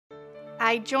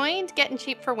I joined Get in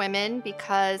Shape for Women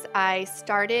because I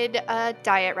started a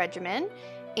diet regimen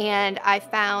and I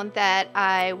found that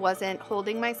I wasn't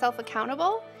holding myself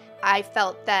accountable. I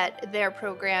felt that their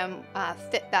program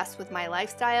fit best with my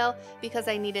lifestyle because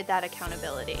I needed that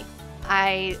accountability.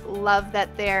 I love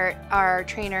that there are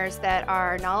trainers that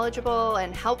are knowledgeable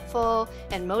and helpful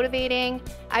and motivating.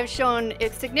 I've shown a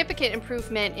significant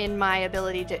improvement in my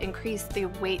ability to increase the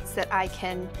weights that I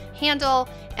can handle,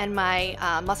 and my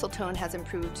muscle tone has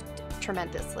improved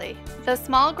tremendously. The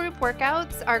small group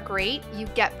workouts are great. You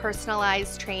get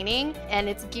personalized training and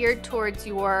it's geared towards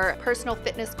your personal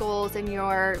fitness goals and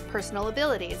your personal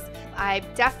abilities. I've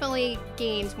definitely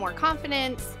gained more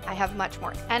confidence, I have much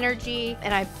more energy,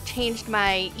 and I've changed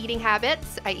my eating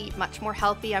habits. I eat much more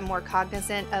healthy, I'm more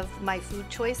cognizant of my food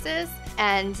choices,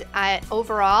 and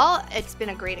overall, it's been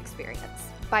a great experience.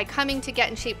 By coming to Get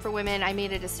in Shape for Women, I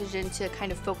made a decision to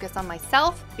kind of focus on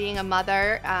myself. Being a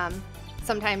mother,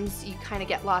 sometimes you kind of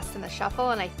get lost in the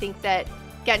shuffle, and I think that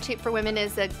Get in Shape for Women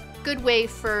is a good way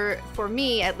for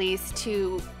me at least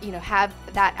to have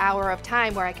that hour of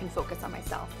time where I can focus on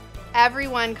myself.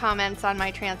 Everyone comments on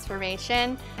my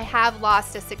transformation. I have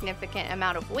lost a significant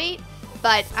amount of weight,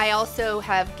 but I also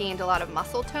have gained a lot of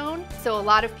muscle tone. So a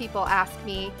lot of people ask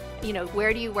me,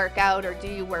 where do you work out or do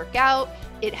you work out?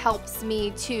 It helps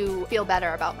me to feel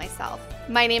better about myself.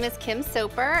 My name is Kim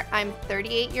Soper. I'm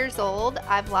 38 years old.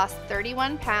 I've lost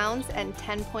 31 pounds and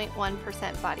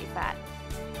 10.1% body fat.